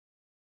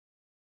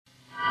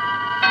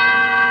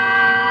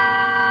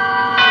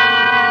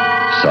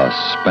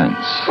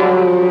Suspense.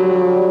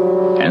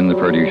 And the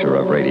producer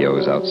of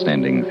radio's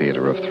outstanding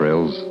theater of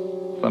thrills,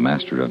 the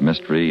master of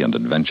mystery and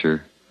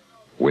adventure,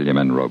 William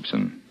N.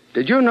 Robeson.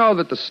 Did you know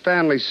that the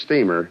Stanley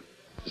Steamer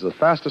is the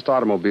fastest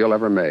automobile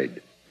ever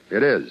made?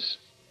 It is.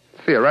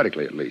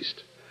 Theoretically, at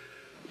least.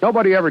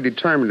 Nobody ever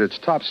determined its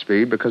top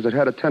speed because it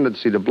had a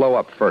tendency to blow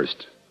up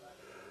first.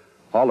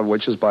 All of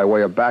which is by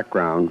way of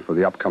background for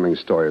the upcoming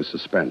story of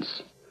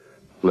Suspense.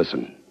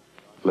 Listen.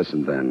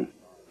 Listen, then,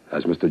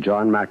 as Mr.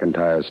 John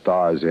McIntyre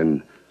stars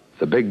in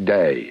The Big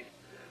Day,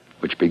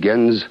 which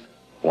begins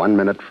 1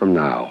 minute from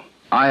now.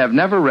 I have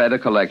never read a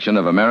collection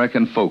of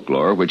American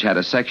folklore which had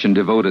a section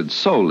devoted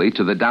solely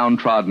to the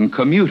downtrodden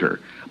commuter,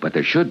 but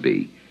there should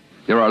be.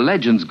 There are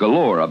legends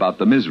galore about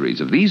the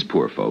miseries of these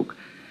poor folk.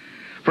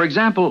 For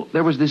example,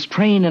 there was this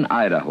train in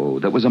Idaho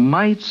that was a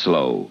mite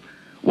slow.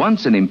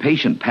 Once an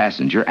impatient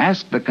passenger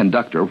asked the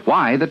conductor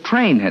why the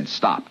train had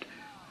stopped.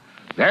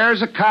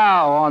 "There's a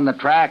cow on the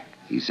track,"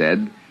 he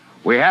said.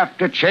 "We have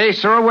to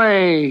chase her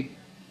away."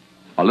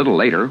 A little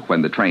later,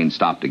 when the train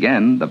stopped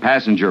again, the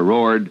passenger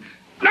roared,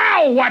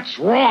 "Now what's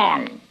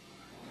wrong?"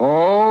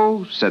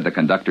 "Oh," said the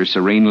conductor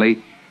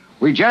serenely,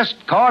 "we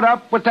just caught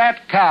up with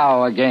that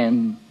cow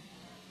again."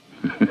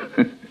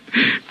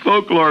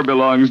 Folklore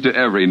belongs to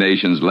every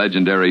nation's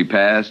legendary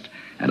past,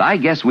 and I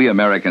guess we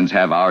Americans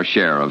have our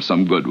share of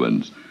some good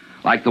ones.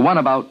 Like the one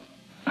about...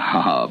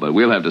 but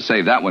we'll have to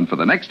save that one for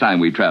the next time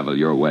we travel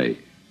your way.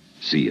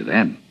 See you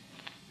then.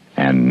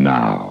 And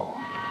now,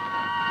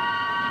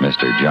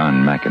 Mr.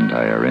 John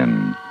McIntyre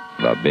in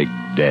The Big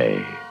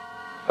Day.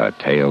 A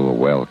tale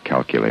well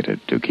calculated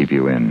to keep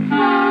you in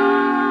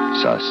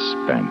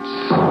suspense.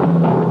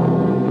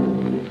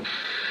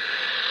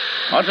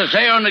 What's it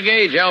say on the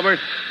gauge, Albert?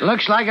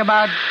 Looks like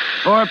about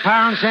 4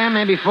 pounds, Sam,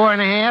 maybe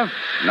 4.5.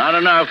 Not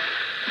enough.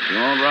 She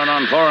won't run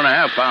on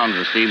 4.5 pounds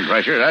of steam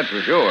pressure, that's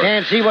for sure.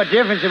 Can't see what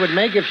difference it would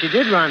make if she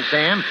did run,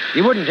 Sam.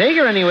 You wouldn't take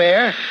her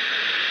anywhere.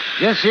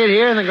 Just sit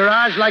here in the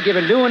garage like you've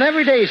been doing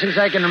every day since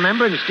I can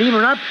remember and steam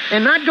her up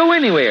and not go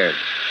anywhere.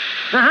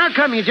 Now, how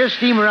come you just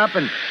steam her up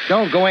and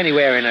don't go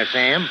anywhere in her,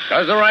 Sam?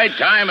 Because the right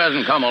time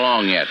hasn't come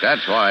along yet.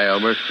 That's why,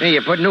 Albert. Hey,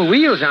 you put new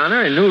wheels on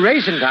her and new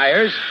racing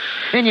tires.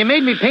 And you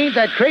made me paint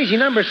that crazy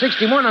number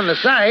 61 on the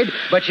side,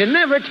 but you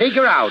never take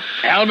her out.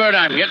 Albert,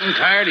 I'm getting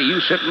tired of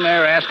you sitting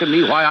there asking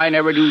me why I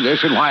never do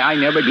this and why I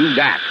never do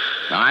that.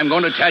 Now, I'm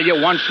going to tell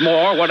you once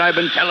more what I've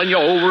been telling you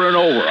over and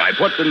over. I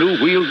put the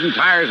new wheels and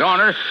tires on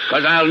her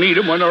because I'll need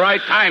them when the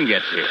right time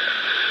gets here.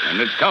 And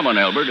it's coming,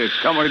 Albert. It's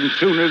coming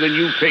sooner than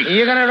you think.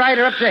 You're going to ride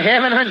her up to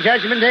heaven on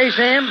Judgment Day,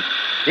 Sam?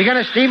 You're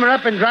going to steam her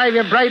up and drive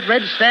your bright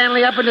red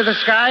Stanley up into the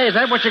sky? Is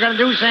that what you're going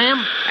to do,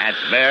 Sam?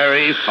 That's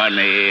very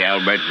funny,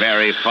 Albert,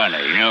 very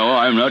funny. No,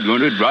 I'm not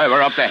going to drive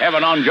her up to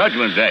heaven on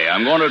Judgment Day.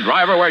 I'm going to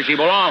drive her where she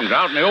belongs,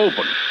 out in the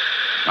open.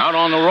 Out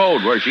on the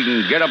road where she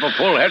can get up a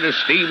full head of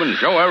steam and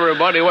show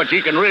everybody what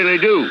she can really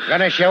do.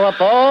 Gonna show up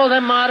all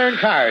them modern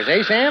cars,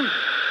 eh, Sam?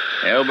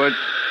 Albert,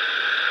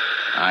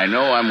 I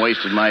know I'm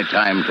wasting my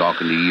time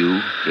talking to you,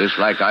 just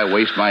like I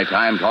waste my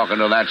time talking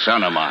to that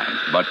son of mine.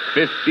 But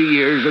 50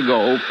 years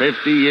ago,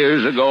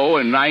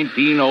 in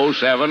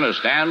 1907, a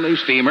Stanley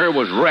steamer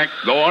was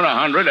wrecked going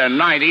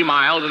 190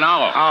 miles an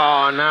hour.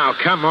 Oh, now,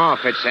 come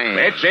off it, Sam.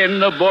 It's in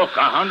the book,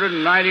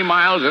 190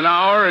 miles an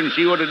hour, and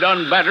she would have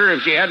done better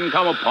if she hadn't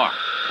come apart.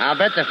 I'll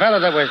bet the fellow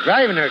that was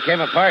driving her came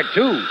apart,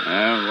 too.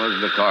 Well, it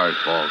wasn't the car's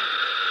fault.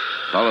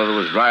 The fellow that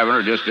was driving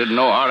her just didn't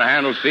know how to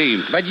handle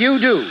steam. But you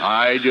do.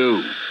 I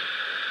do.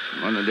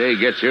 When the day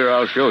gets here,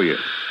 I'll show you.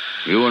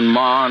 You and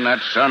Ma and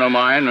that son of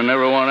mine and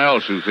everyone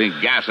else who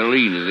think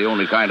gasoline is the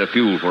only kind of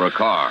fuel for a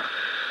car.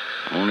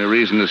 The only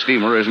reason the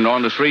steamer isn't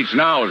on the streets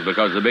now is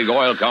because the big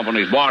oil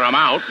companies bought 'em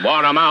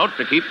out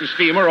to keep the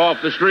steamer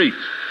off the streets.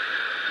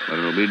 But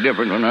it'll be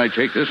different when I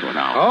take this one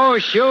out. Oh,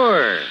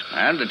 sure.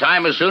 And the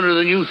time is sooner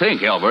than you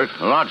think, Albert.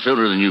 A lot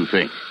sooner than you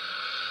think.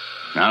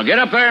 Now get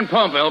up there and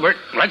pump, Albert.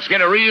 Let's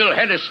get a real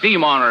head of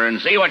steam on her and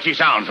see what she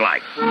sounds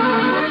like.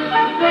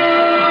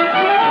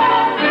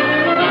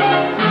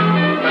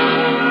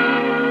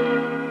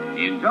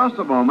 In just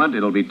a moment,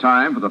 it'll be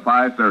time for the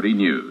 5:30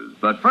 news.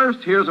 But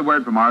first, here's a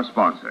word from our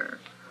sponsor.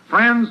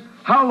 Friends,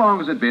 how long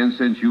has it been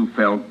since you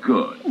felt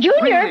good?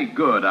 Junior? Really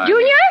good,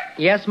 Junior?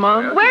 Yes,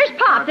 Mom? Where's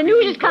Pop? The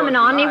news is coming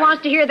on, and he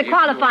wants to hear the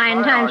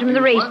qualifying times from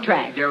the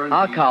racetrack.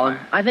 I'll call him.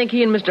 I think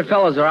he and Mr.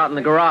 Fellows are out in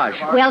the garage.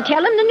 Well,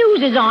 tell him the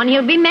news is on.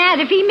 He'll be mad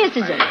if he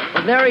misses it.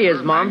 Well, there he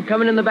is, Mom,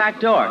 coming in the back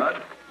door.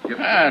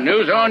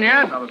 News on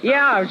yet?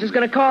 Yeah, I was just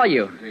going to call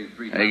you.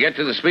 Did you get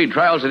to the speed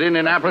trials at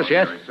Indianapolis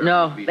yet?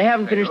 No, they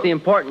haven't finished the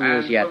important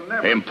news yet.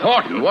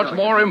 Important? What's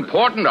more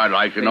important, I'd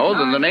like to know,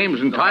 than the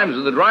names and times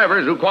of the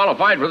drivers who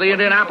qualified for the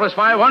Indianapolis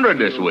 500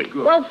 this week?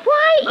 Well,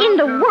 why in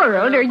the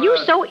world are you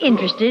so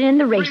interested in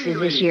the races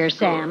this year,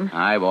 Sam?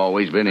 I've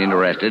always been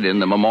interested in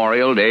the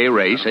Memorial Day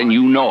race, and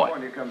you know it.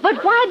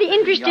 But why the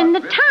interest in the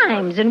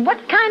times and what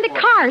kind of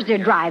cars they're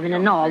driving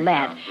and all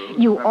that?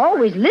 You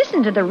always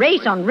listen to the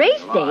race on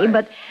race day,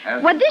 but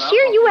Well, this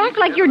year you act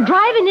like you're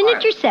driving in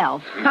it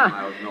yourself.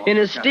 In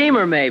a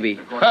steamer, maybe.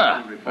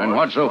 Huh. And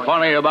what's so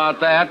funny about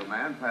that?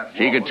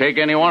 She could take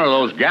any one of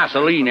those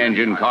gasoline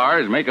engine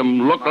cars, make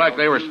them look like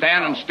they were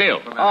standing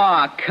still.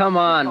 Oh, come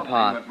on,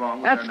 Pa.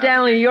 That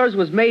Stanley of yours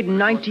was made in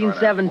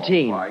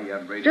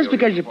 1917. Just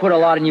because you put a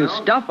lot of new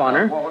stuff on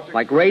her,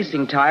 like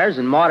racing tires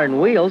and modern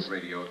wheels,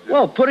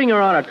 well, putting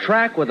her on a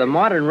track with a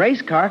modern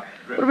race car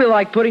would be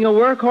like putting a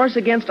workhorse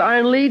against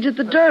iron leads at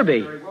the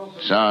Derby.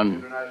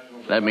 Son,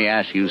 let me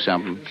ask you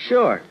something.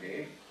 Sure.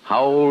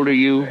 How old are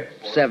you?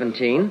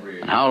 17.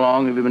 And how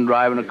long have you been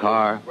driving a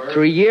car?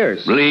 3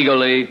 years.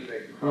 Legally?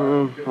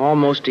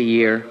 Almost a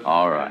year.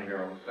 All right.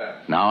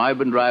 Now, I've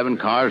been driving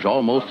cars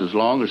almost as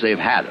long as they've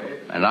had them,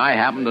 and I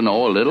happen to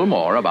know a little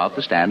more about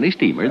the Stanley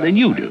steamer than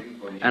you do.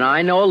 And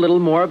I know a little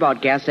more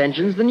about gas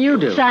engines than you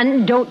do.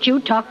 Son, don't you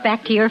talk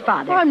back to your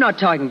father. Well, I'm not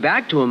talking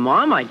back to him,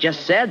 Mom. I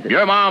just said that...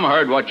 Your mom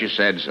heard what you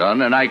said,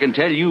 son, and I can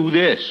tell you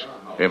this.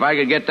 If I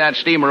could get that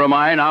steamer of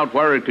mine out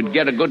where it could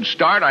get a good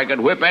start, I could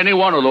whip any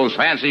one of those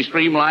fancy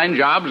streamline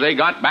jobs they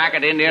got back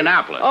at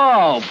Indianapolis.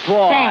 Oh,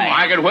 boy. Sam.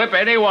 I could whip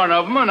any one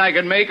of them, and I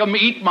could make them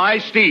eat my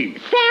steam.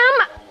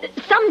 Sam,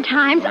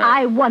 sometimes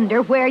I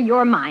wonder where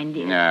your mind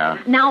is. Yeah.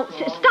 Now,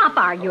 stop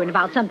arguing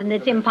about something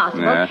that's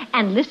impossible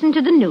and listen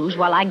to the news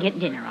while I get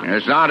dinner on.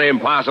 It's not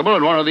impossible,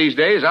 and one of these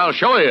days I'll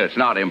show you it's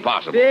not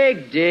impossible.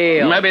 Big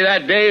deal. Maybe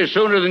that day is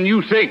sooner than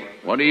you think.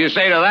 What do you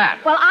say to that?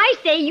 Well, I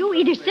say you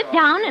either sit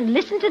down and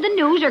listen to the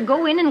news or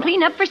go in and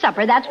clean up for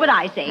supper. That's what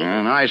I say.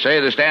 And I say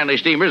the Stanley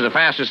steamer's the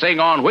fastest thing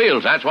on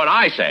wheels. That's what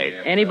I say.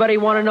 Anybody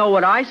want to know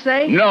what I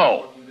say?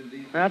 No.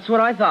 That's what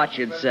I thought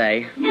you'd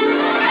say.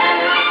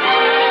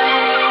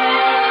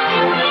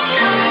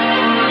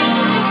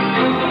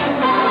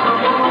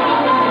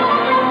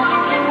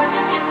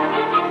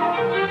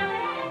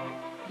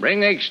 Bring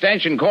the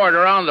extension cord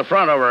around the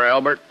front of her,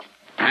 Albert.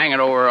 Hang it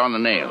over on the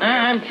nail.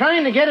 I'm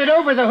trying to get it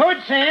over the hood,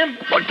 Sam.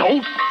 But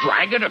don't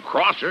drag it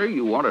across her.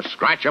 You want to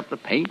scratch up the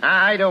paint?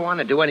 I don't want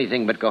to do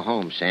anything but go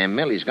home, Sam.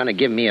 Millie's going to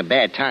give me a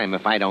bad time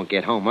if I don't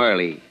get home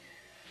early.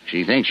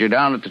 She thinks you're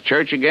down at the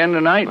church again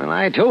tonight? Well,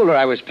 I told her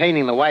I was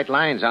painting the white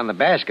lines on the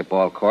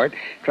basketball court.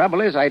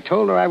 Trouble is, I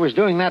told her I was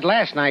doing that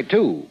last night,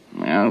 too.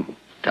 Well,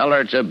 tell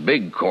her it's a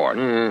big court.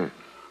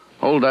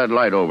 Hold that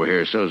light over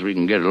here so as we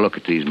can get a look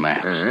at these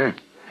maps.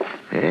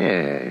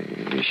 Yeah,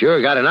 you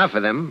sure got enough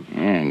of them.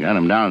 Yeah, got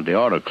them down at the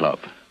auto club.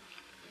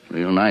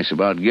 Real nice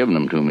about giving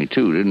them to me,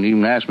 too. Didn't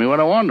even ask me what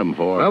I wanted them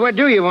for. Well, what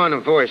do you want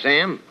them for,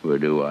 Sam?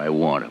 What do I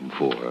want them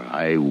for?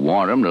 I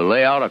want them to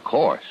lay out a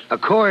course. A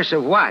course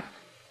of what?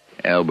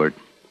 Albert,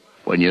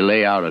 when you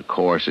lay out a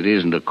course, it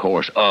isn't a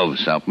course of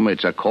something.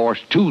 It's a course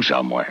to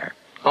somewhere.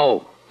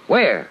 Oh,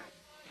 where?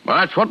 Well,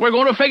 that's what we're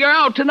going to figure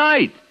out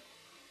tonight.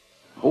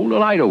 Hold the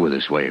light over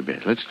this way a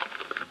bit. Let's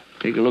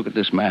take a look at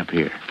this map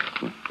here.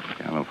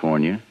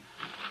 California,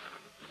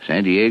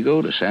 San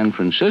Diego to San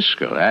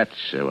Francisco.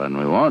 That's the one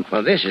we want.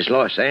 Well, this is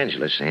Los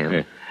Angeles,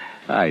 Sam.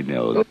 I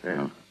know.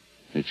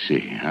 Let's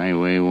see.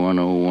 Highway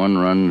 101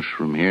 runs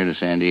from here to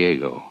San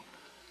Diego.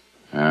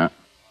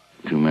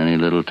 Too many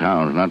little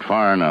towns. Not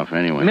far enough,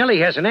 anyway. Millie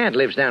has an aunt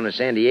lives down in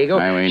San Diego.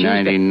 Highway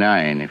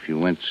 99. If you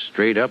went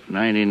straight up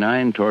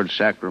 99 towards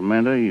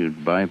Sacramento,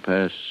 you'd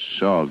bypass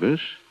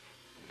Saugus,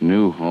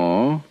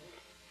 Newhall,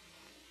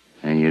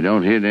 and you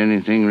don't hit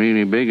anything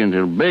really big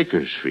until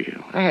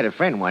Bakersfield. I had a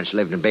friend once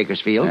lived in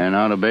Bakersfield. And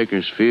out of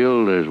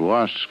Bakersfield, there's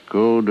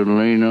Wasco,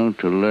 Delano,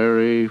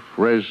 Tulare,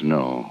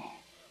 Fresno.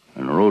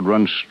 And the road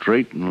runs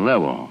straight and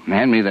level.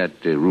 Hand me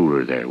that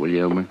ruler there, will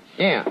you, Elmer?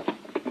 Yeah.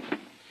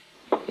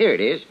 Here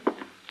it is.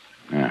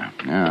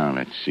 Now,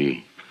 let's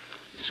see.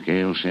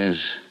 Scale says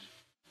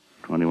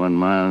 21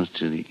 miles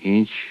to the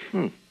inch.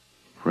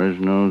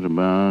 Fresno's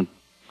about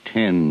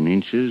 10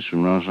 inches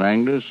from Los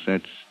Angeles.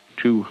 That's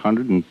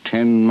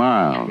 210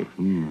 miles.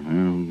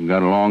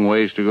 Got a long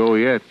ways to go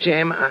yet.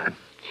 Sam,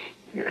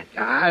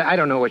 I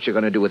don't know what you're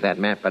going to do with that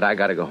map, but I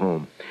got to go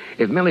home.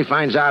 If Millie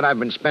finds out I've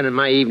been spending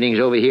my evenings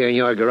over here in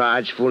your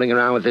garage fooling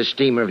around with this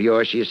steamer of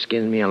yours, she'll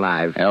skin me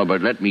alive.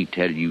 Albert, let me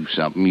tell you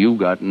something. You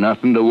got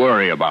nothing to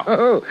worry about.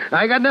 Oh,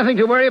 I got nothing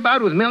to worry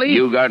about with Millie?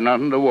 You got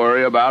nothing to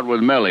worry about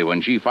with Millie.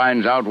 When she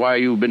finds out why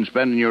you've been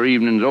spending your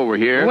evenings over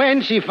here...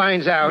 When she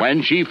finds out?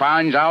 When she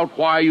finds out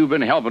why you've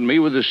been helping me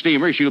with the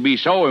steamer, she'll be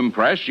so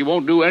impressed she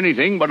won't do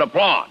anything but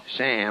applaud.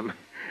 Sam,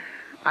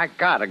 I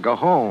got to go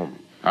home.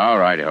 All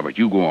right, Albert,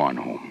 you go on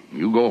home.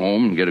 You go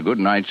home and get a good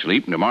night's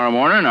sleep, and tomorrow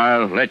morning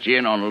I'll let you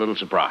in on a little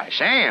surprise.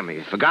 Sam,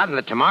 you've forgotten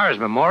that tomorrow's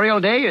Memorial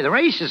Day or the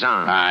race is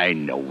on. I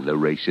know the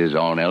race is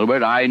on,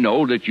 Albert. I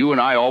know that you and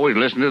I always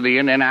listen to the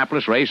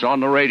Indianapolis race on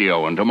the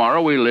radio, and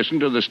tomorrow we'll listen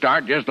to the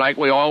start just like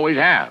we always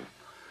have.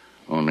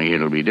 Only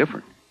it'll be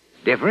different.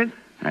 Different?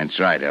 That's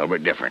right, Albert,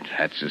 different.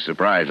 That's the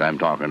surprise I'm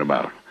talking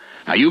about.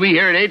 Now, you be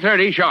here at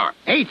 8:30 sharp.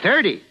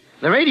 8:30?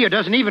 The radio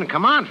doesn't even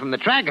come on from the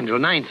track until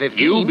 9:15.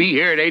 You be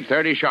here at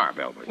 8:30 sharp,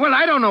 Albert. Well,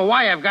 I don't know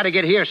why I've got to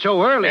get here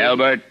so early.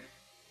 Albert.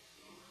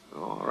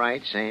 All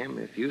right, Sam,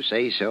 if you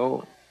say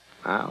so.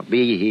 I'll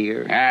be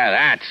here.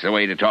 That's the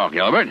way to talk,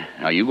 Albert.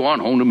 Now, you go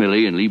on home to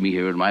Millie and leave me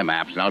here with my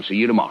maps, and I'll see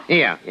you tomorrow.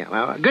 Yeah.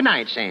 Well, good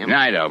night, Sam. Good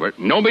night, Albert.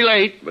 And don't be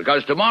late,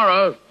 because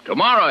tomorrow,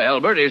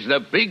 Albert, is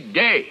the big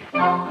day.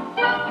 Forecast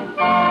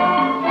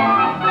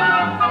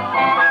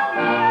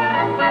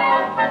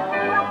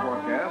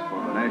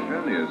for the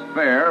nation is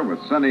fair with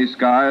sunny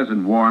skies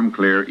and warm,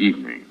 clear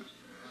evenings.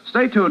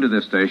 Stay tuned to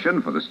this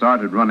station for the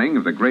started running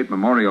of the great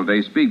Memorial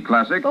Day Speed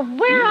Classic. But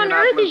where on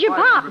earth is your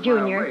pop,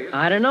 Junior?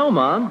 I don't know,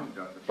 Mom.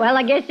 Well,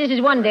 I guess this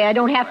is one day I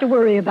don't have to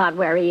worry about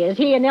where he is.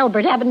 He and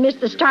Elbert haven't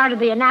missed the start of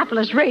the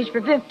Annapolis race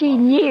for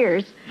 15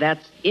 years.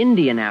 That's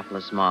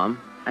Indianapolis, Mom.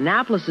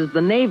 Annapolis is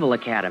the Naval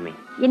Academy.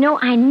 You know,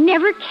 I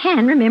never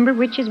can remember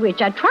which is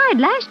which. I tried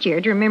last year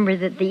to remember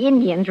that the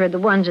Indians were the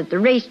ones at the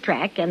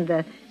racetrack and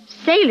the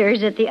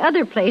sailors at the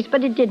other place,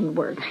 but it didn't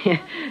work.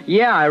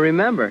 Yeah, I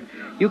remember.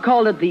 You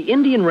called it the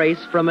Indian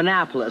race from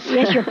Annapolis.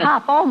 Yes, your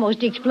pop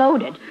almost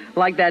exploded.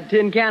 Like that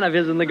tin can of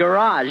his in the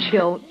garage.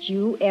 Don't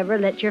you ever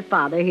let your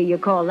father hear you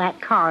call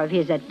that car of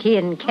his a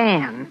tin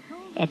can.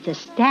 It's a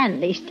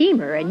Stanley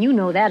steamer, and you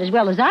know that as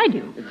well as I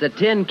do. It's a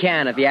tin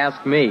can, if you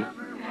ask me.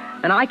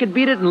 And I could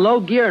beat it in low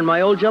gear in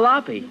my old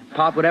jalopy.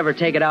 Pop would ever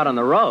take it out on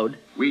the road.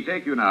 We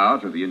take you now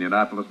to the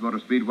Indianapolis Motor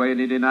Speedway in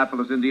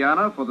Indianapolis,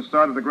 Indiana, for the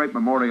start of the great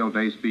Memorial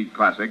Day Speed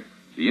Classic,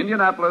 the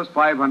Indianapolis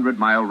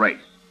 500-mile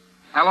race.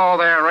 Hello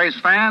there, race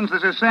fans.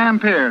 This is Sam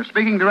Pierce,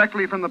 speaking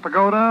directly from the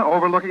pagoda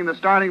overlooking the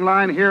starting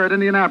line here at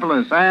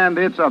Indianapolis. And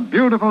it's a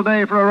beautiful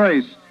day for a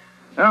race.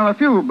 There are a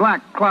few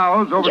black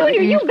clouds over Junior,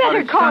 the east. you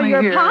better call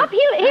your here. pop.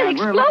 He'll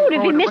explode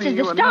if he misses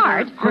the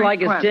start.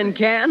 Like his tin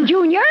can?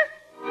 Junior?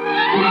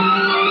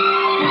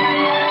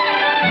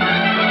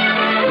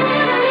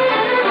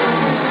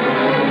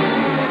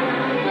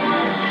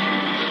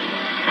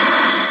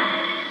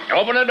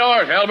 Open the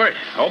doors, Albert.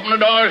 Open the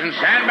doors and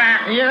stand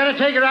back. You're going to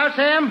take her out,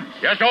 Sam?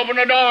 Just open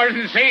the doors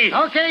and see.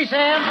 Okay,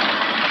 Sam.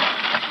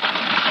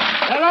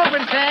 They're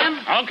open, Sam.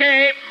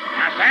 Okay.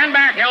 Now stand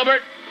back,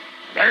 Albert.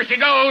 There she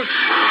goes.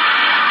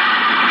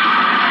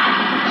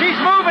 She's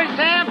moving,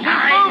 Sam. She's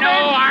moving.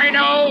 I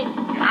know.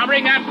 Now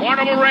bring that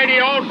portable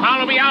radio and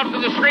follow me out to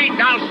the street,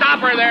 and I'll stop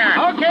her there.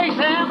 Okay,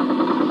 Sam.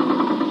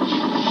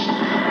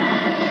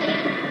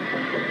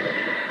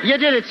 You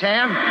did it,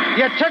 Sam.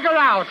 You took her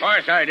out. Of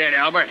course I did,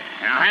 Albert.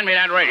 Now hand me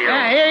that radio.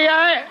 Here you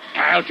are.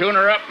 I'll tune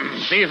her up and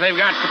see if they've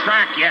got the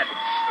track yet.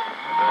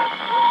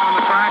 On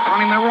the track,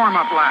 running their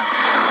warm-up lap.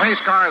 The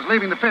race car is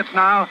leaving the pits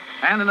now,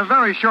 and in a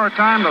very short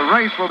time, the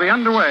race will be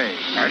underway.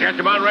 They're just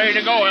about ready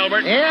to go,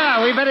 Albert.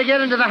 Yeah, we better get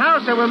into the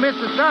house or we'll miss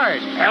the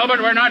start. Albert,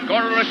 we're not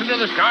going to listen to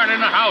the start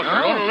in the house.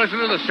 We're going to listen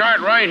to the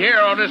start right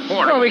here on this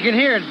portal. Well, we can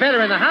hear it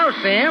better in the house,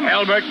 Sam.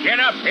 Albert, get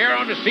up here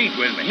on the seat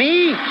with me.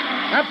 Me?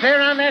 Up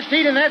there on that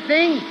seat in that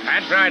thing?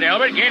 That's right,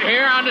 Albert. Get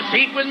here on the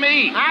seat with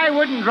me. I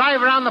wouldn't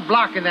drive around the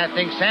block in that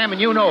thing, Sam,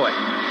 and you know it.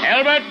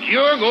 Albert,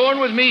 you're going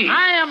with me.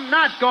 I am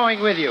not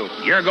going with you.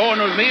 You're going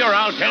with me, or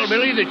I'll tell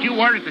Billy that you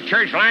weren't at the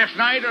church last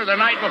night, or the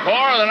night before,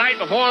 or the night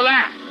before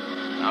that.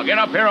 Now get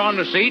up here on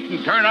the seat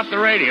and turn up the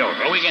radio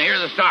so we can hear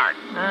the start.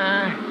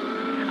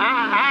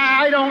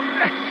 I don't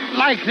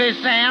like this,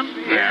 Sam.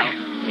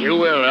 Yeah, you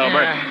will,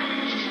 Albert.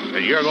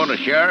 But you're going to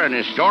share an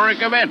historic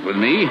event with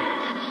me.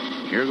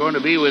 You're going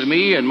to be with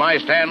me in my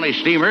Stanley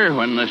steamer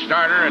when the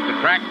starter at the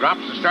track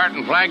drops the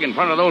starting flag in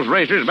front of those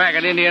racers back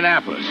at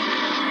Indianapolis.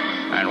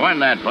 And when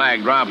that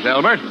flag drops,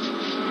 Albert,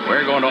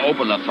 we're going to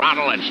open the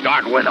throttle and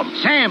start with them.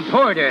 Sam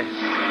Porter,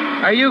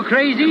 are you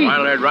crazy? And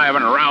while they're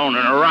driving around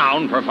and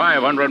around for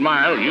 500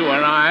 miles, you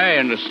and I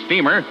and the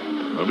steamer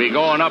will be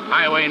going up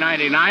Highway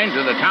 99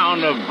 to the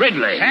town of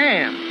Gridley.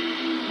 Sam.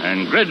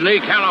 And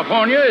Gridley,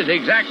 California is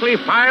exactly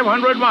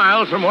 500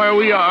 miles from where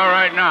we are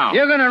right now.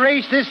 You're going to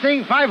race this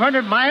thing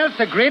 500 miles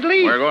to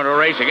Gridley? We're going to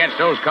race against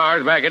those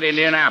cars back at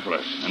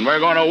Indianapolis. And we're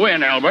going to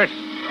win, Albert.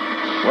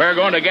 We're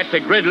going to get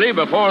to Gridley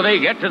before they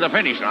get to the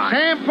finish line.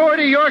 Sam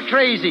Porter, you're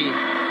crazy.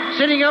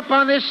 Sitting up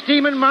on this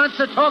steaming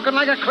monster talking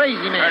like a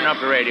crazy man. Turn up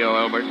the radio,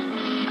 Albert.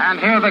 And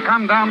here they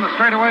come down the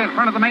straightaway in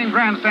front of the main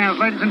grandstands,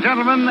 ladies and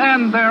gentlemen,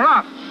 and they're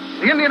off.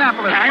 The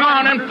Indianapolis. Hang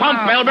on and pump,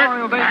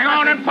 Albert. Hang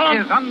on and pump.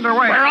 Is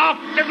underway. We're off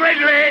to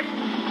Gridley.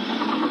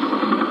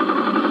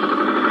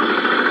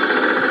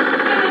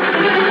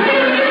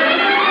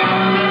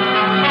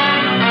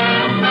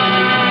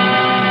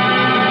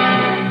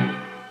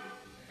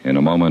 In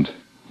a moment,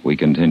 we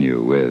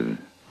continue with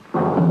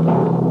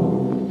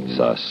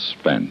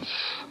Suspense.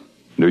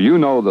 Do you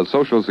know the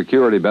Social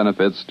Security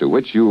benefits to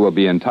which you will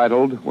be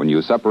entitled when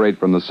you separate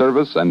from the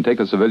service and take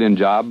a civilian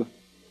job?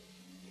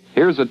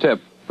 Here's a tip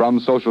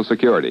from Social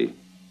Security.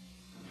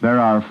 There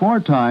are 4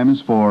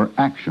 times for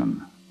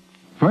action.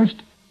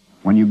 First,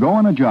 when you go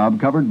on a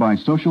job covered by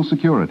Social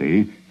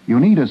Security, you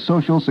need a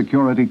Social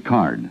Security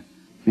card.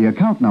 The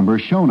account number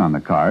shown on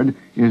the card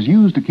is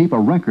used to keep a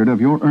record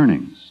of your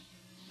earnings.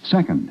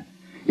 Second,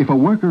 if a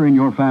worker in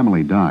your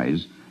family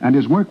dies and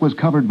his work was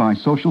covered by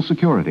Social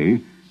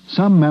Security,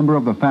 some member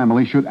of the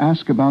family should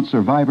ask about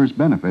survivor's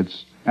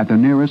benefits at the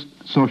nearest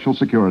Social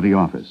Security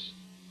office.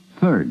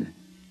 Third,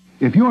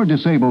 if you're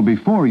disabled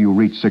before you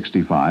reach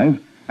 65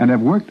 and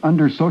have worked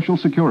under Social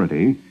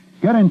Security,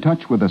 get in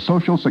touch with the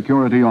Social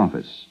Security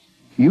office.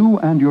 You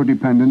and your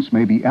dependents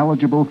may be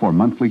eligible for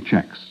monthly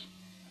checks.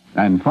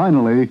 And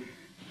finally,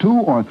 2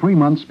 or 3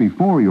 months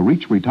before you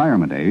reach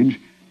retirement age,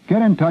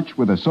 get in touch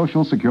with the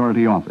Social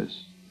Security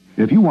office.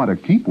 If you want to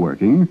keep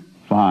working,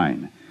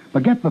 fine.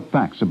 But get the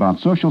facts about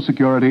Social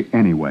Security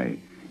anyway.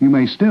 You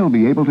may still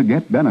be able to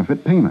get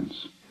benefit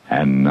payments.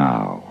 And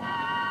now,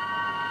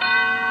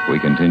 we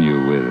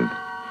continue with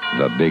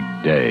The Big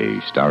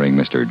Day, starring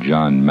Mr.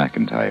 John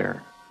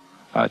McIntyre.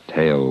 A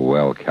tale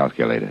well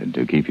calculated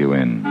to keep you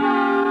in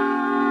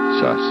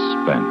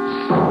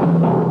suspense.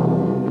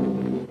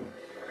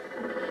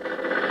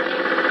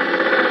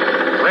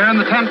 We're in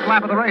the 10th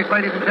lap of the race,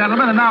 ladies and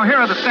gentlemen, and now here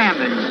are the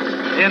standings.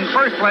 In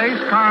first place,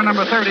 car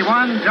number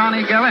 31,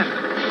 Johnny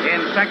Gellint.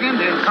 In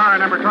second, in car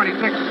number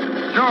 26,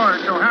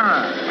 George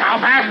O'Hara. How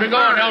fast we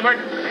going, Albert?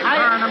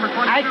 Car number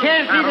 22, I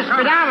can't see the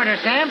speedometer,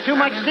 Sam. Too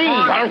much steam.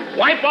 Well,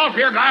 wipe off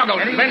your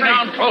goggles and bend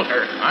down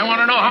closer. I want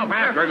to know how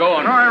fast we're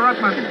going. Roy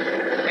Ruttman.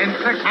 In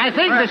sixth, I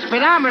think the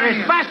speedometer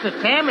is busted,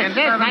 Sam. It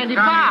says 95.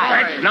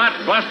 That's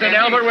not busted,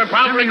 Albert. We're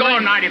probably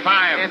going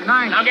 95.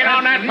 Now get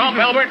on that pump,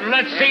 Albert, and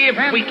let's see if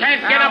we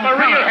can't get up a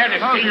real head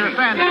of steam.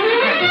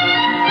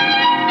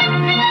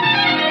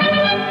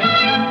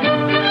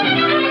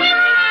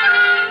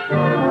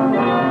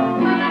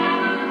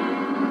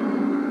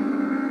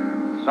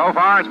 So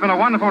far, it's been a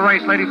wonderful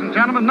race, ladies and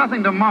gentlemen.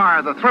 Nothing to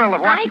mar the thrill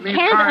of watching these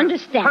can't cars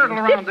understand. hurtle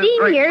around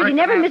 15 years, he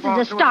never misses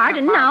a start,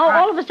 and now,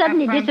 all of a sudden,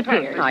 he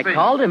disappears. I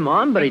called him,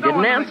 Mom, but he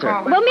didn't answer.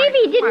 Well, maybe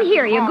he didn't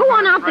hear you. Go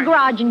on out the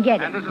garage and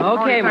get him.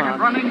 Okay, Mom.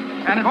 Running,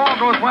 and it all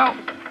goes well.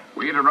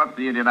 We interrupt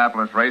the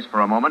Indianapolis race for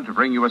a moment to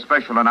bring you a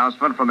special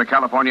announcement from the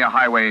California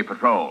Highway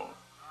Patrol.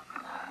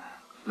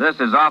 This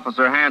is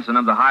Officer Hanson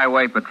of the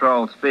Highway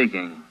Patrol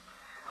speaking.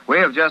 We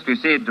have just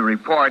received a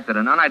report that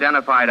an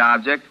unidentified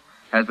object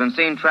has been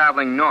seen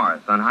traveling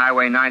north on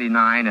Highway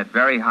 99 at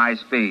very high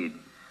speed.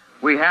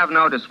 We have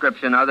no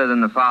description other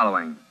than the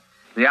following.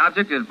 The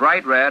object is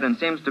bright red and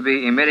seems to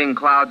be emitting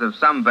clouds of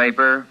some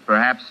vapor,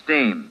 perhaps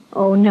steam.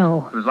 Oh,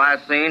 no. It was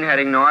last seen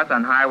heading north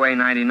on Highway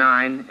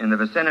 99 in the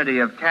vicinity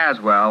of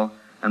Caswell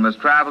and was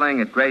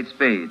traveling at great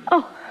speed.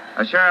 Oh.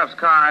 A sheriff's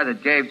car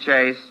that gave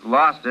chase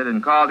lost it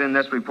and called in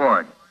this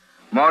report.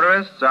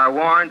 Motorists are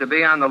warned to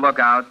be on the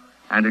lookout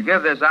and to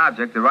give this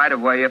object the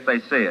right-of-way if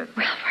they see it.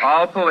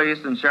 All police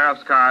and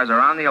sheriff's cars are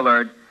on the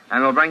alert,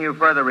 and we'll bring you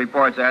further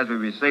reports as we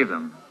receive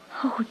them.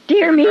 Oh,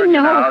 dear me,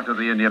 no. Now to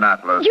the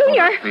Indianapolis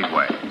Junior!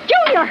 Speedway.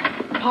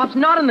 Junior! Pop's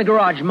not in the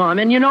garage, Mom,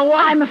 and you know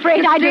what? I'm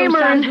afraid I do, Steamer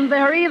son. isn't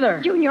there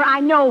either. Junior, I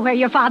know where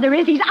your father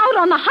is. He's out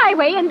on the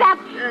highway in that...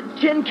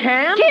 tin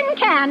can? Tin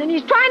can, and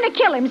he's trying to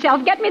kill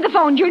himself. Get me the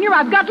phone, Junior.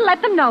 I've got to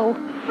let them know.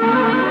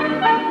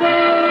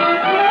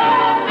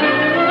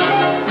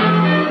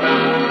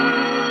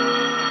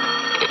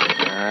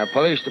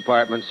 Police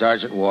Department,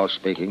 Sergeant Walsh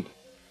speaking.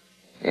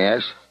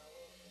 Yes?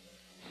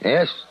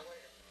 Yes?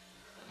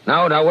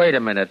 No, now, wait a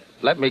minute.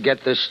 Let me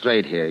get this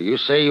straight here. You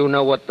say you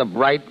know what the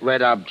bright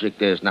red object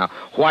is. Now,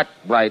 what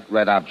bright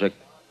red object?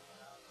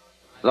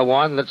 The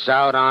one that's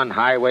out on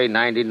Highway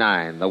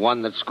 99. The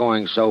one that's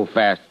going so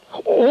fast.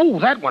 Oh,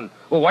 that one.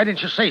 Well, why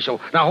didn't you say so?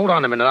 Now, hold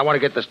on a minute. I want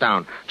to get this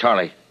down.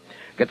 Charlie,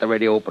 get the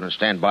radio open and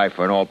stand by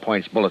for an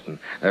all-points bulletin.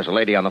 There's a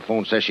lady on the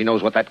phone says she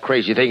knows what that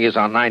crazy thing is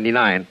on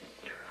 99.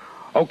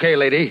 Okay,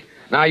 lady.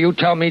 Now you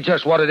tell me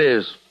just what it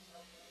is.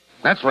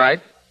 That's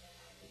right.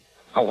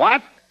 A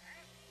what?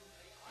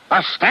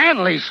 A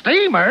Stanley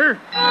steamer?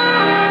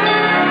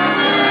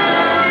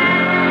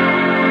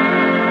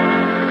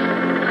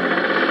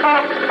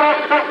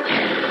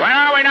 Where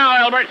are we now,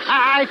 Albert?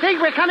 I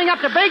think we're coming up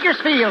to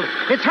Bakersfield.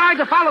 It's hard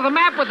to follow the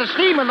map with the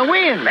steam and the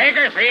wind.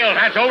 Bakersfield,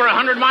 that's over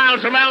 100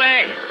 miles from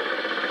L.A.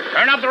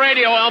 Turn up the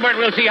radio, Albert.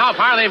 We'll see how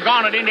far they've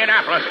gone at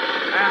Indianapolis.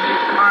 And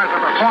these cars are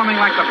performing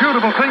like the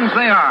beautiful things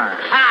they are.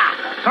 Ha!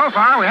 So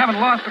far, we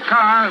haven't lost a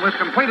car. We've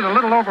completed a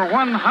little over 100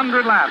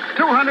 laps,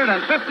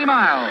 250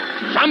 miles.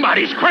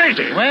 Somebody's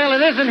crazy. Well,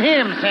 it isn't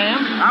him,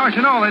 Sam. Now, as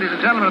you know, ladies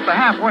and gentlemen, at the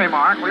halfway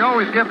mark, we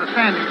always give the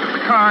standings to the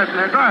cars and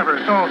their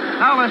drivers. So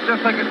now let's just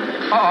take it.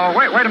 Uh-oh,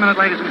 wait a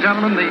minute, ladies and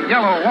gentlemen. The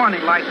yellow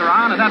warning lights are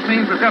on, and that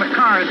means we've got a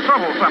car in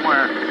trouble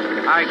somewhere.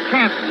 I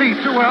can't see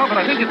too well,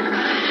 but I think it's...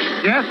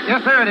 Yes,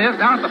 there it is.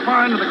 Down at the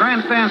far end of the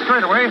grandstand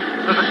straightaway,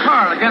 there's a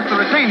car against the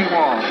retaining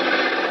wall.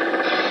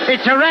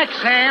 It's a wreck,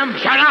 Sam.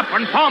 Shut up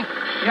and pump.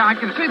 Yeah, I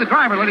can see the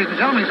driver, ladies and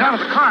gentlemen. He's out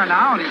of the car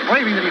now, and he's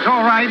waving that he's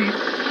all right.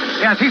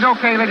 Yes, he's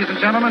okay, ladies and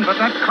gentlemen, but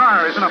that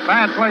car is in a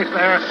bad place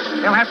there.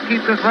 They'll have to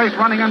keep this race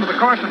running under the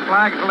caution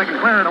flag until they can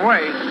clear it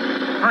away.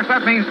 Of course,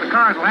 that means the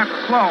cars will have to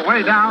slow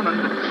way down, and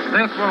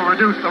this will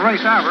reduce the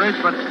race average,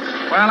 but,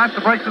 well, that's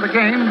the breaks of the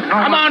game.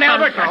 Come on,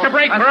 Albert. That's a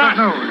break for us.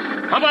 Good news.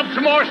 Pump up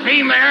some more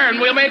steam there, and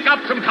we'll make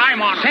up some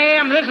time on it.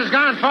 Sam, this has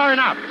gone far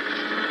enough.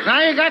 Now,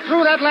 you got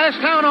through that last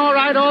town all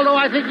right, although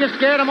I think you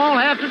scared them all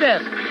half to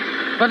death.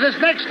 But this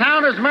next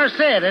town is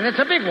Merced, and it's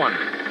a big one.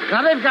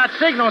 Now, they've got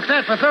signals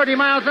set for 30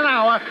 miles an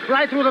hour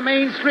right through the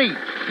main street.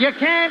 You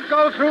can't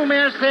go through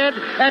Merced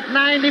at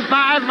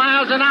 95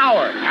 miles an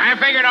hour. I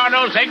figured on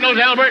those signals,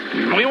 Albert.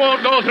 We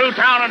won't go through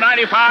town at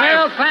 95.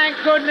 Well, thank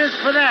goodness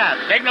for that.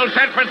 Signal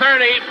set for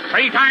 30.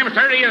 3 times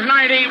 30 is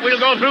 90. We'll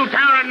go through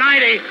town at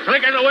 90.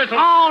 Flick of the whistle.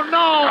 Oh,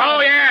 no.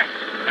 Oh, yeah.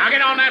 Now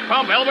get on that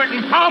pump, Albert,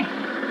 and pump.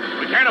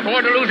 We can't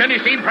afford to lose any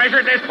steam pressure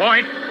at this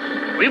point.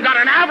 We've got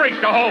an average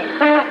to hold.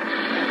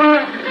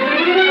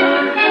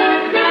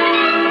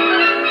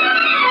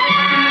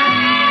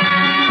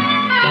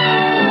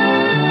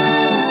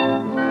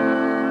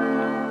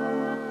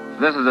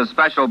 This is a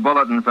special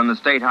bulletin from the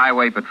State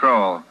Highway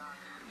Patrol.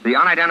 The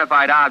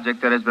unidentified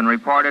object that has been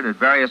reported at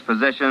various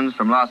positions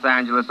from Los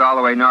Angeles all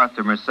the way north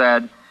to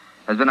Merced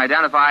has been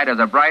identified as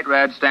a bright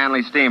red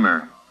Stanley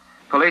steamer.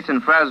 Police in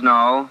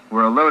Fresno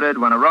were alerted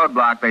when a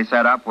roadblock they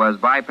set up was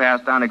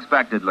bypassed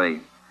unexpectedly.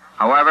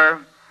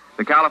 However,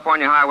 the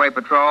California Highway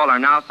Patrol are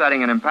now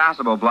setting an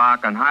impassable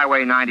block on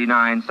Highway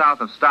 99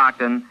 south of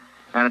Stockton,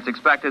 and it's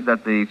expected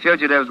that the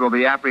fugitives will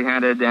be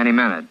apprehended any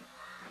minute.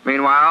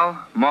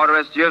 Meanwhile,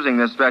 motorists using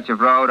this stretch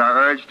of road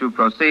are urged to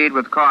proceed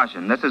with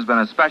caution. This has been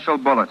a special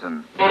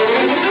bulletin.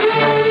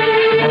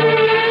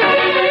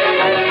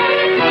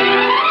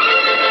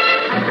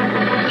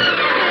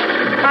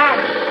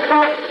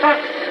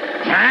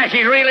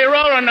 She's really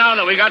rolling now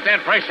that we got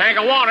that fresh tank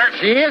of water.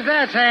 She is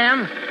that,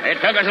 Sam. It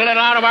took us a little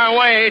out of our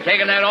way,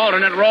 taking that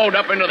alternate road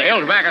up into the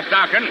hills back of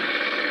Stockton.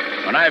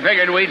 But I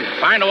figured we'd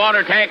find a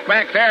water tank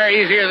back there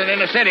easier than in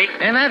the city.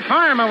 And that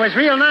farmer was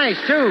real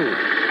nice, too.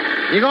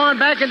 You going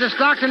back into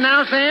Stockton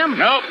now, Sam?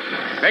 Nope.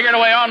 Figured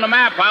away on the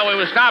map while we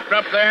was stopped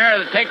up there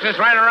that takes us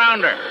right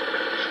around her.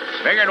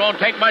 Figured it won't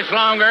take much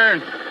longer,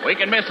 and we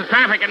can miss the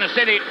traffic in the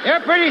city.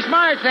 You're pretty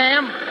smart,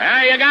 Sam.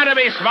 You gotta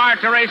be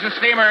smart to race a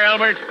steamer,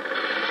 Albert.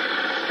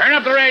 Turn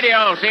up the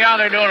radio, see how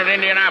they're doing at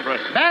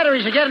Indianapolis.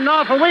 Batteries are getting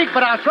awful weak,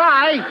 but I'll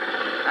try.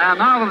 And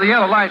now that the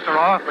yellow lights are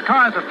off, the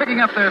cars are picking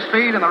up their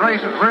speed, and the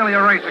race is really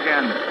a race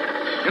again.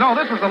 You know,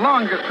 this was the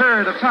longest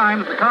period of time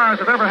that the cars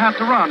have ever had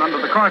to run under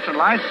the caution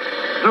lights,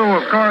 due,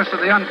 of course, to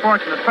the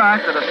unfortunate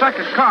fact that a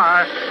second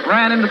car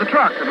ran into the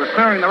truck that was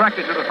clearing the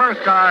wreckage of the first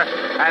car,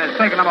 and it's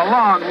taken them a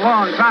long,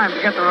 long time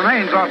to get the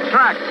remains off the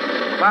track.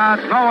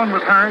 But no one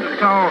was hurt, and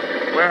so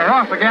we're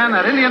off again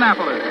at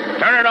Indianapolis.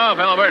 Turn it off,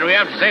 Albert. We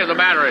have to save the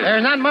batteries.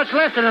 There's not much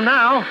left in them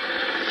now.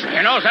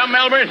 You know something,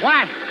 Albert?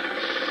 What?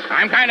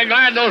 I'm kind of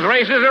glad those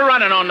races are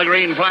running on the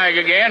green flag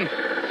again.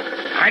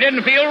 I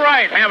didn't feel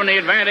right having the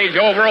advantage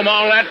over them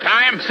all that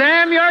time.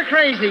 Sam, you're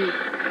crazy.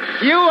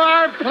 You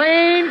are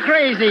plain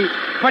crazy.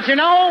 But you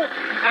know,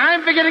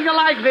 I'm beginning to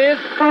like this.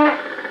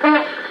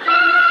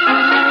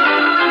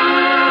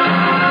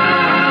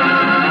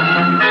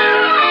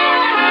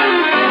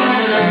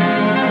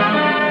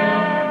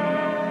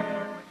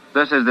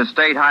 This is the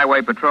State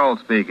Highway Patrol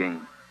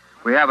speaking.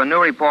 We have a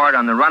new report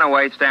on the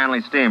runaway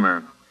Stanley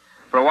steamer.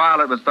 For a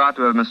while, it was thought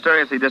to have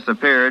mysteriously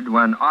disappeared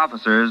when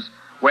officers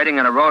waiting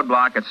at a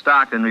roadblock at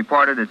Stockton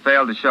reported it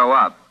failed to show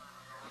up.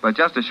 But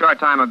just a short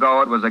time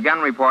ago, it was again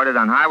reported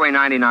on Highway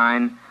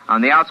 99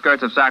 on the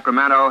outskirts of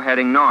Sacramento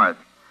heading north.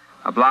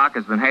 A block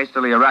has been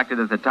hastily erected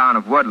at the town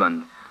of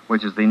Woodland,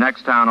 which is the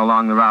next town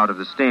along the route of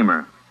the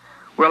steamer.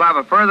 We'll have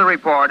a further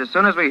report as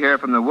soon as we hear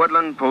from the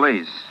Woodland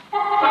police.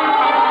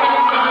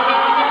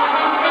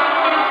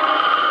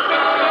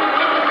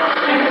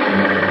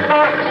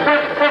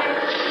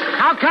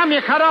 How come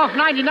you cut off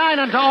 99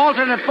 onto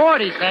alternate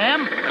 40,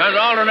 Sam? Because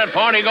alternate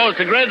 40 goes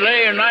to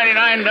Gridley and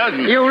 99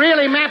 doesn't. You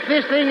really mapped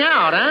this thing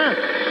out, huh?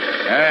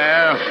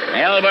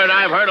 Albert,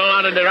 I've heard a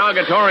lot of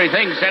derogatory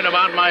things said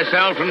about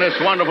myself from this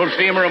wonderful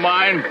steamer of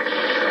mine.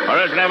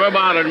 But it's never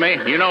bothered me.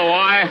 You know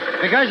why?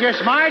 Because you're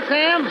smart,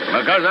 Sam?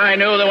 Because I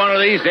knew that one of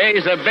these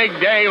days a big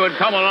day would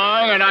come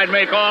along and I'd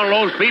make all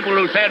those people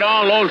who said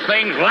all those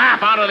things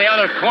laugh out of the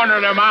other corner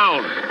of their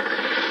mouths.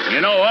 You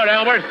know what,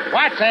 Albert?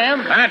 What,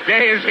 Sam? That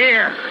day is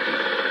here.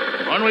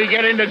 When we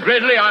get into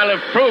Gridley, I'll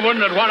have proven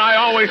that what I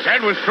always said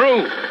was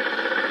true.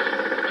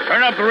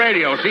 Turn up the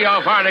radio. See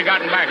how far they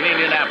gotten back in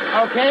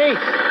Indianapolis. Okay.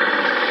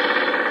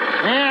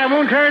 Yeah, it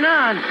won't turn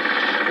on.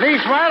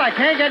 Leastwhile, I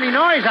can't get any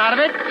noise out of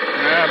it.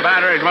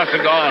 Batteries must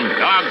have gone.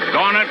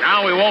 Doggone it.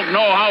 Now we won't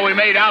know how we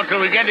made out till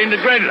we get into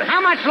Gridley.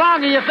 How much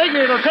longer you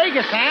figure it'll take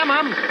us, Sam?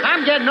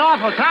 I'm getting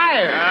awful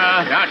tired.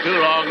 Not too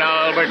long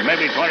now, Albert.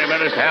 Maybe 20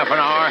 minutes, half an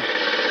hour.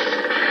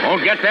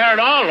 Won't get there at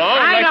all, though.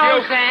 I know,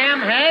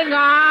 Sam. Hang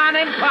on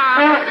and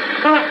pop.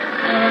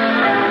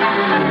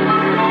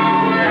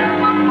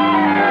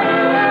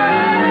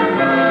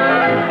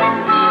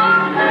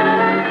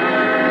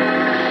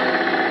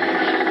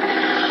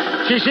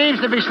 She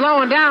seems to be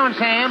slowing down,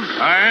 Sam.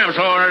 I am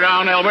slowing her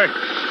down, Albert.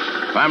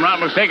 If I'm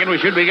not mistaken, we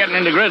should be getting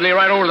into Gridley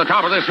right over the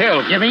top of this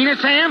hill. You mean it,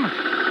 Sam?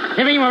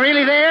 You mean we're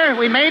really there?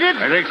 We made it?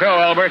 I think so,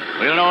 Albert.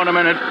 We'll know in a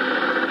minute.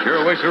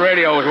 Sure wish the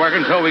radio was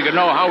working so we could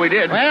know how we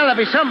did. Well, there'll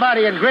be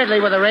somebody in Gridley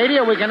with a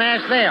radio. We can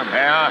ask them.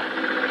 Yeah.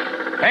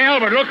 Hey,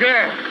 Albert, look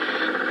there.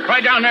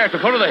 Right down there at the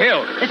foot of the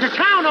hill. It's a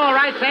town, all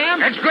right,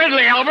 Sam. It's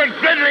Gridley, Albert.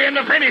 Gridley in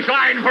the finish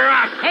line for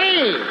us.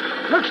 Hey,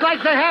 looks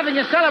like they're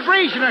having a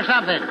celebration or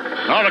something.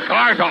 No, the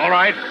car's all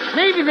right.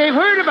 Maybe they've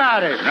heard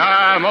about it.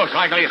 No, most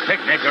likely a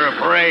picnic or a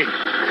parade.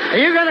 Are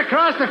you going to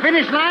cross the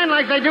finish line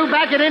like they do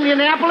back at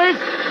Indianapolis?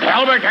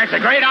 Albert, that's a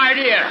great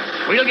idea.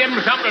 We'll give them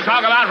something to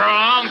talk about for a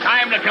long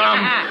time to come.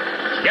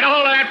 Get a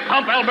hold of that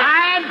pump, Albert.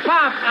 I'm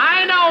pumped.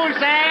 I know,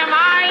 Sam.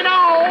 I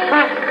know.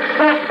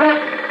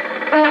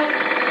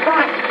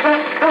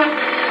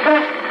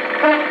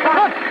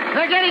 Look,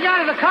 they're getting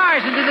out of the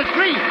cars into the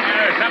street.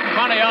 There's something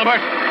funny,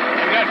 Albert.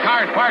 They've got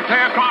cars parked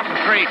there across the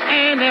street.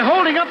 And they're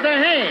holding up their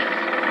hands.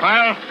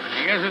 Well,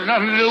 I guess there's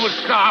nothing to do but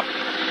stop.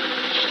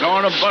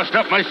 Don't want to bust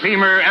up my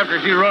steamer after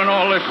she run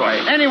all this way.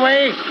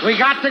 Anyway, we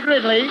got to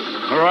Gridley.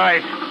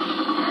 Right.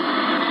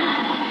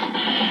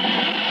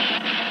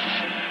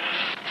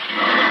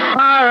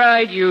 All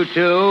right, you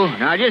two.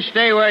 Now just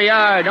stay where you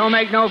are. Don't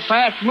make no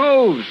fast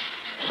moves.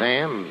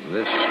 Sam,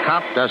 this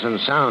cop doesn't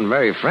sound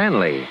very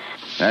friendly.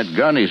 That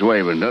gun he's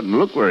waving doesn't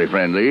look very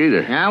friendly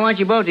either. Now, I want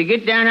you both to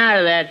get down out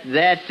of that.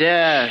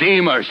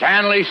 Steamer,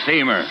 Stanley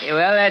steamer.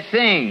 Well, that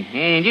thing.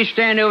 And just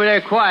stand over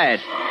there quiet.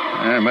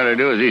 I better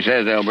do as he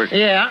says, Albert.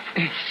 Yeah.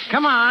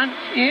 Come on.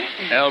 Yeah.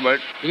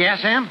 Albert. Yeah,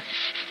 Sam?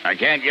 I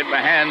can't get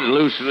my hands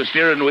loose to the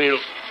steering wheel.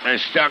 They're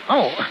stuck.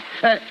 Oh,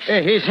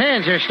 his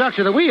hands are stuck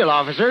to the wheel,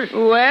 officer.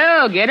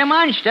 Well, get 'em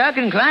unstuck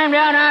and climb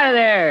down out of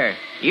there.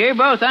 You're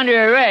both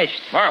under arrest.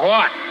 For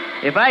what?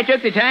 If I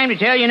took the time to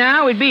tell you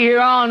now, we'd be here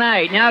all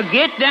night. Now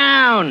get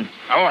down.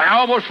 Oh, I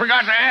almost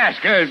forgot to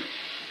ask.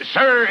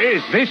 Sir,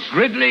 is this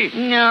Gridley?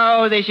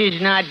 No, this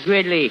is not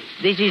Gridley.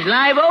 This is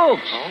Live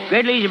Oaks. Oh.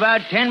 Gridley's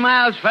about 10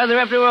 miles further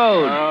up the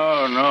road.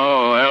 Oh,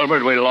 no,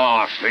 Albert, we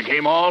lost. We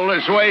came all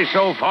this way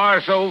so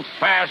far, so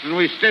fast, and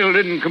we still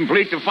didn't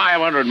complete the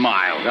 500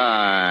 miles.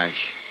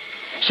 Gosh.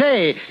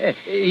 Say,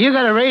 you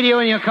got a radio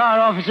in your car,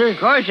 officer? Of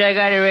course I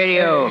got a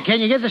radio. Can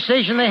you get the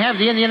station they have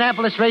the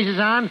Indianapolis races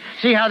on?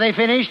 See how they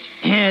finished?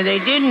 They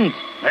didn't.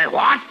 They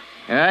what?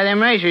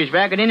 Them racers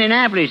back at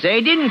Indianapolis,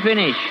 they didn't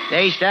finish.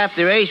 They stopped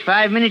the race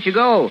 5 minutes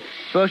ago.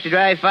 Supposed to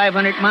drive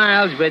 500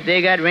 miles, but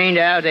they got rained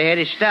out. They had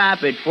to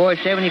stop at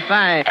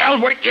 475.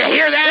 Albert, you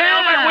hear that,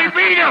 Albert? We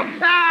beat them.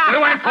 We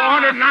went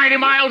 490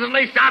 miles and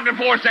they stopped at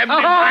 475.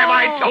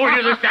 I told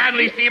you the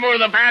Stanley steamer was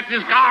the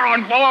fastest car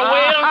on four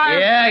wheels.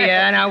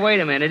 Yeah. Now,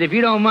 wait a minute. If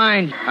you don't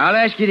mind, I'll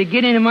ask you to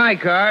get into my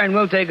car and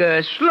we'll take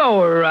a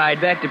slower ride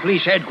back to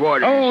police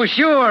headquarters. Oh,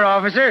 sure,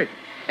 officer.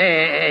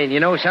 And you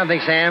know something,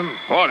 Sam?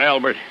 What,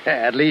 Albert?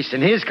 At least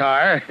in his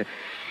car.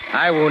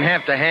 I won't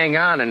have to hang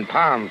on and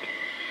pump.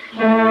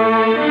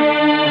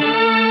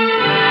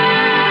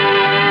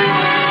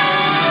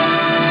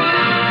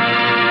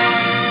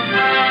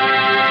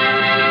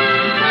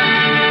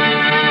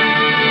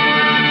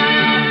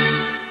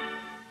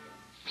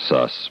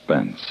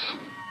 Suspense.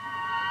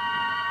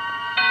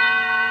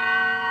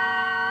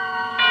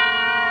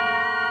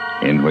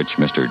 In which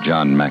Mr.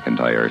 John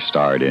McIntyre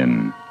starred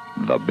in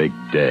The Big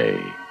Day,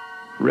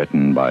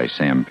 written by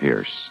Sam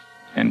Pierce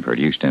and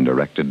produced and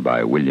directed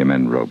by William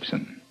N.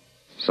 Robeson.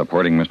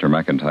 Supporting Mr.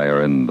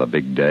 McIntyre in The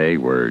Big Day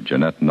were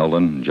Jeanette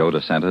Nolan, Joe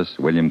DeSantis,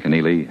 William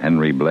Keneally,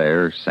 Henry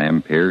Blair,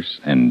 Sam Pierce,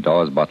 and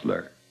Dawes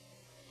Butler.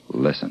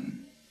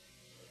 Listen.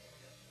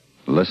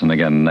 Listen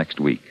again next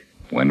week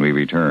when we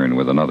return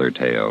with another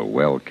tale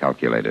well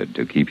calculated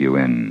to keep you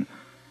in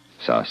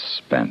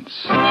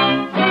suspense.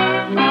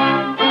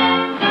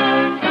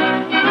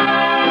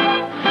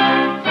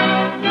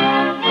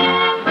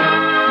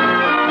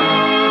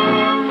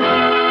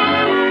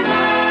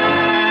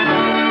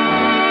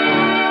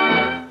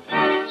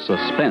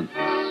 Suspense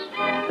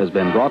has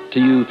been brought to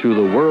you through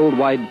the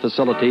worldwide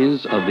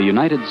facilities of the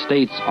United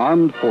States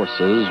Armed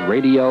Forces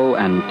Radio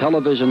and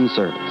Television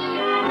Service.